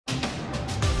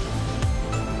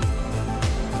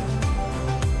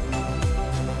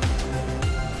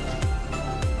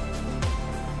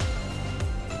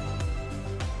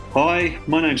Hi,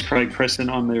 my name's Craig Preston.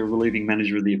 I'm the relieving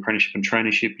manager of the Apprenticeship and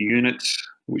Traineeship Unit,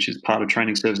 which is part of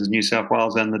Training Services New South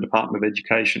Wales and the Department of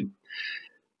Education.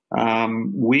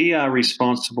 We are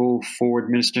responsible for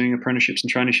administering apprenticeships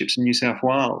and traineeships in New South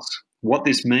Wales. What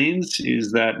this means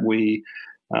is that we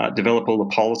develop all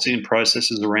the policy and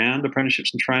processes around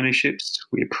apprenticeships and traineeships.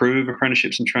 We approve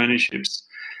apprenticeships and traineeships.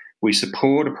 We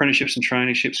support apprenticeships and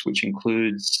traineeships, which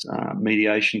includes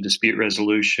mediation, dispute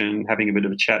resolution, having a bit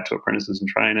of a chat to apprentices and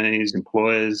trainees,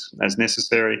 employers as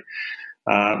necessary.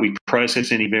 We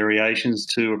process any variations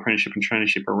to apprenticeship and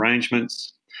traineeship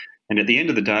arrangements. And at the end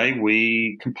of the day,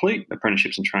 we complete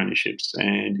apprenticeships and traineeships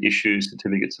and issue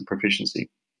certificates of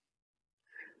proficiency.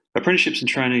 Apprenticeships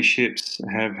and traineeships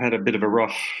have had a bit of a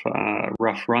rough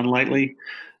run lately.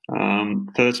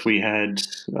 First, we had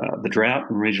the drought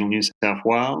in regional New South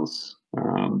Wales.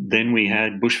 Then we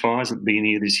had bushfires at the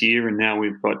beginning of this year, and now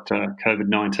we've got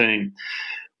COVID-19.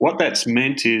 What that's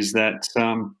meant is that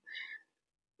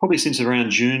probably since around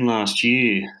June last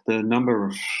year, the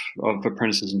number of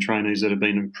apprentices and trainees that have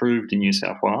been approved in New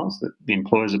South Wales, that the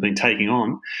employers have been taking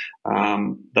on,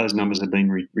 those numbers have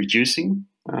been reducing.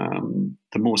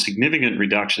 The more significant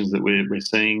reductions that we're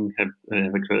seeing have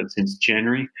occurred since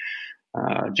January.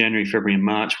 January, February and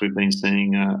March, we've been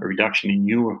seeing a reduction in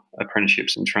new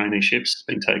apprenticeships and traineeships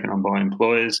being taken on by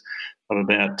employers of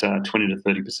about 20 to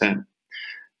 30%.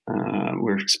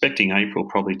 We're expecting April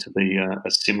probably to be a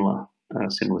similar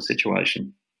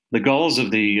situation. The goals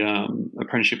of the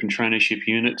apprenticeship and traineeship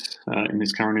unit in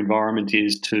this current environment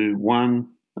is to, one,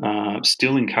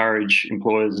 still encourage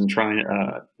employers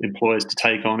to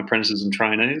take on apprentices and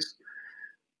trainees.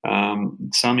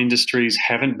 Some industries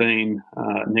haven't been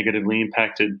negatively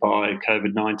impacted by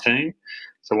COVID-19.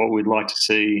 So what we'd like to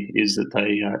see is that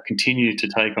they continue to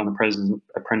take on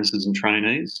apprentices and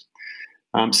trainees.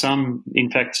 Some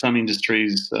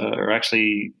industries are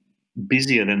actually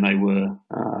busier than they were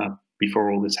before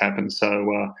all this happened.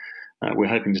 So we're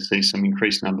hoping to see some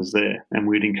increased numbers there. And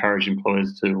we'd encourage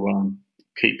employers to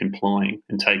keep employing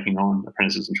and taking on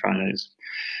apprentices and trainees.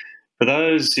 For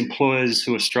those employers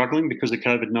who are struggling because of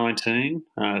COVID-19,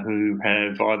 who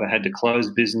have either had to close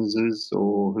businesses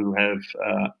or who have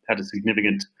had a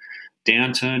significant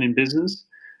downturn in business,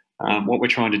 what we're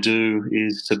trying to do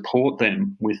is support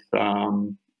them with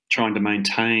trying to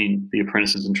maintain the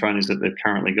apprentices and trainees that they've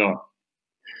currently got.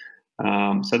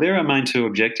 So they're our main two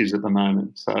objectives at the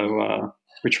moment. So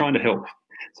we're trying to help.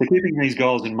 So keeping these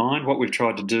goals in mind, what we've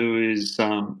tried to do is,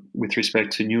 with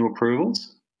respect to new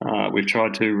approvals, we've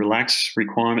tried to relax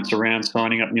requirements around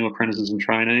signing up new apprentices and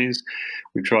trainees.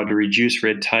 We've tried to reduce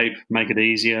red tape, make it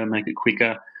easier, make it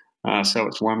quicker, so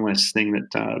it's one less thing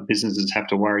that businesses have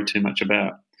to worry too much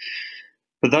about.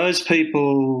 For those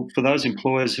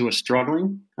employers who are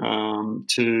struggling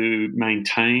to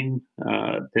maintain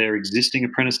their existing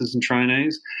apprentices and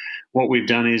trainees, what we've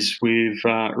done is we've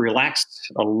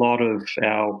relaxed a lot of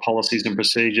our policies and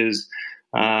procedures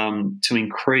with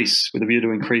a view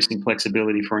to increasing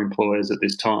flexibility for employers at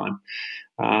this time.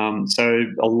 So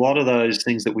a lot of those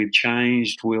things that we've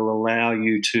changed will allow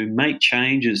you to make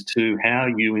changes to how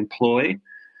you employ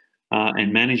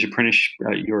and manage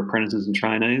your apprentices and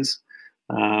trainees,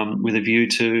 with a view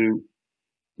to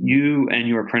you and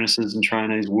your apprentices and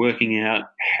trainees working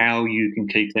out how you can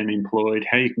keep them employed,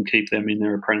 how you can keep them in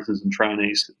their apprentices and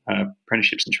trainees,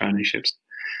 apprenticeships and traineeships.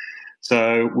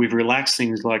 So we've relaxed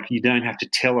things like you don't have to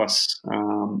tell us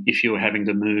if you're having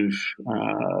to move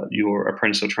your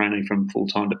apprentice or trainee from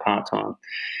full-time to part-time.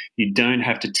 You don't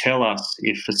have to tell us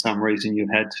if for some reason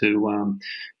you've had to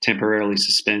temporarily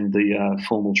suspend the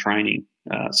formal training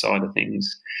side of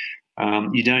things.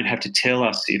 You don't have to tell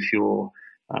us if you're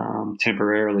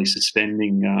temporarily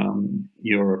suspending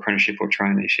your apprenticeship or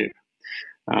traineeship.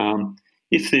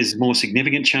 If there's more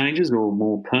significant changes or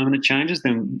more permanent changes,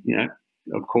 then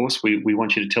of course, we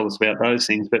want you to tell us about those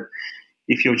things. But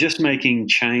if you're just making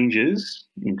changes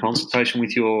in consultation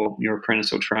with your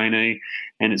apprentice or trainee,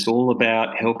 and it's all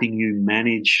about helping you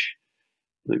manage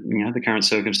the current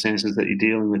circumstances that you're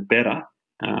dealing with better,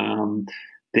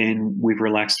 then we've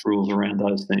relaxed rules around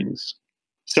those things.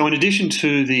 So in addition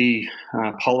to the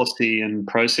policy and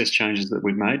process changes that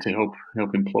we've made to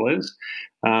help employers,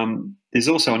 there's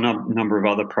also a number of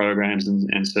other programs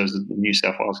and services that the New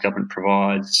South Wales Government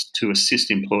provides to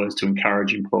assist employers, to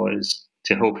encourage employers,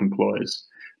 to help employers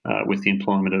with the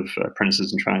employment of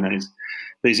apprentices and trainees.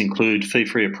 These include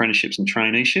fee-free apprenticeships and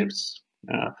traineeships.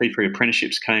 Fee-free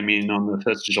apprenticeships came in on the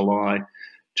 1st of July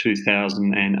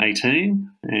 2018,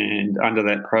 and under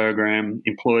that program,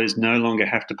 employers no longer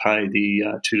have to pay the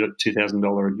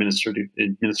 $2,000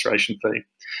 administration fee.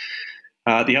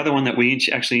 The other one that we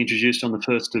actually introduced on the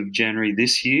 1st of January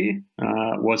this year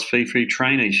was fee-free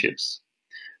traineeships.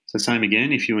 So same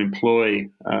again, if you employ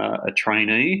a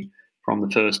trainee from the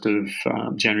 1st of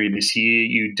January this year,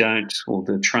 you don't, or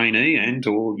the trainee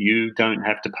or you don't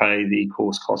have to pay the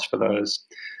course cost for those.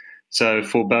 So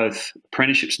for both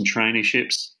apprenticeships and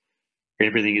traineeships,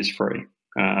 everything is free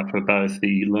for both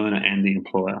the learner and the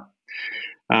employer.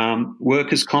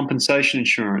 Workers' compensation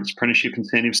insurance, apprenticeship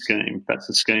incentive scheme. That's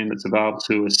a scheme that's available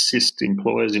to assist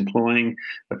employers employing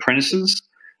apprentices,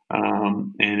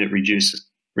 and it reduces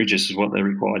what they're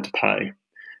required to pay.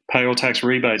 Payroll tax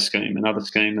rebate scheme, another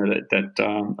scheme that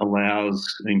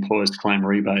allows employers to claim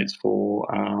rebates for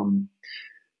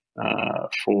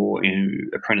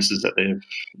apprentices that they've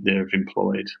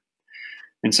employed.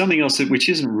 And something else which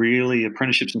isn't really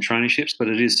apprenticeships and traineeships, but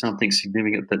it is something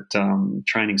significant that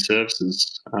Training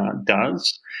Services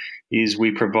does, is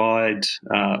we provide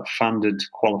funded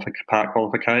part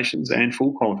qualifications and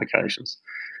full qualifications.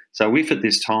 So if at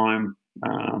this time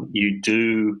you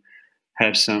do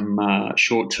have some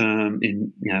short-term,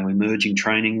 emerging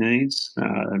training needs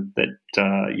that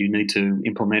you need to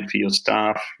implement for your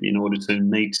staff in order to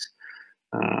meet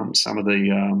some of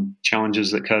the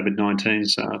challenges that COVID-19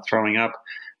 is throwing up,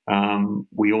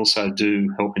 we also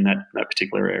do help in that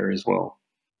particular area as well.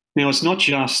 Now, it's not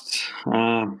just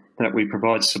that we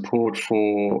provide support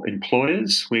for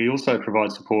employers, we also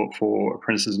provide support for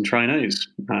apprentices and trainees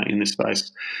in this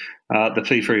space. The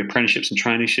fee-free apprenticeships and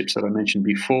traineeships that I mentioned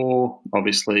before,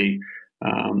 obviously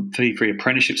fee-free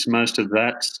apprenticeships, most of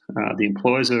that the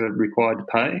employers are required to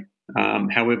pay.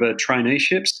 However,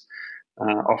 traineeships,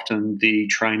 often the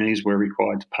trainees were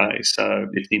required to pay. So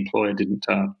if the employer didn't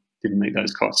meet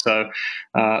those costs, so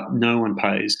no one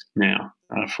pays now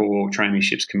for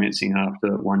traineeships commencing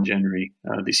after 1 January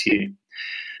this year.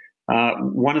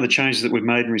 One of the changes that we've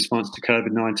made in response to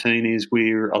COVID-19 is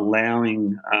we're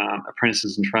allowing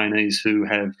apprentices and trainees who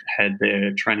have had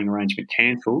their training arrangement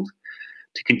cancelled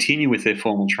to continue with their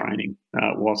formal training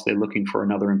whilst they're looking for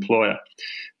another employer.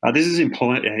 This is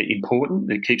important.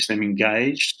 It keeps them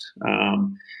engaged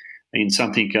in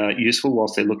something useful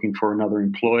whilst they're looking for another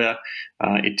employer.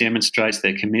 It demonstrates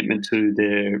their commitment to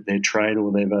their trade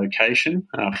or their vocation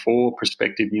for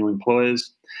prospective new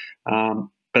employers.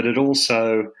 But it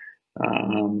also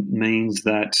means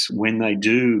that when they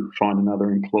do find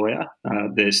another employer,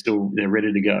 they're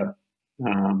ready to go.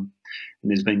 And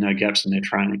there's been no gaps in their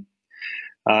training.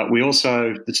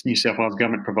 The New South Wales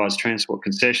Government provides transport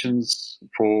concessions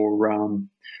for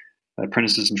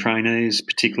apprentices and trainees,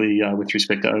 particularly with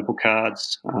respect to Opal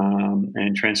cards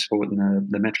and transport in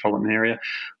the metropolitan area.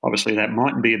 Obviously, that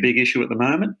mightn't be a big issue at the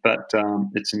moment, but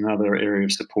it's another area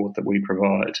of support that we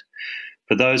provide.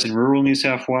 For those in rural New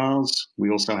South Wales,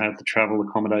 we also have the travel,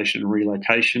 accommodation and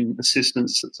relocation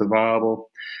assistance that's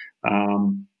available.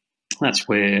 That's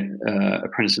where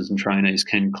apprentices and trainees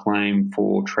can claim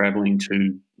for travelling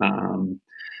to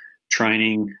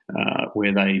training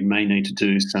where they may need to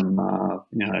do some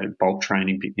bulk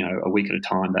training, a week at a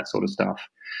time, that sort of stuff.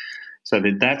 So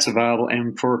that's available.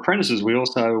 And for apprentices, we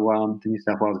also, the New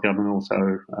South Wales Government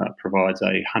also provides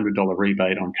a $100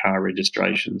 rebate on car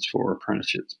registrations for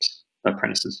apprentices.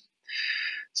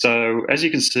 So as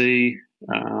you can see,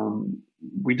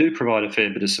 we do provide a fair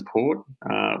bit of support.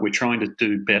 We're trying to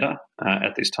do better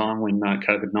at this time when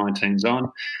COVID-19 is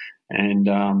on. And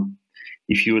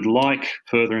if you would like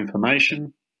further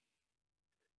information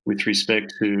with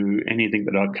respect to anything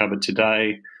that I've covered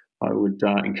today, I would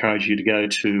encourage you to go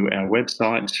to our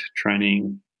website,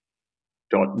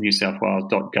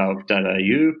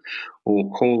 training.newsouthwales.gov.au,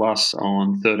 or call us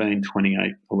on 13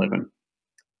 28 11.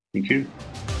 Thank you.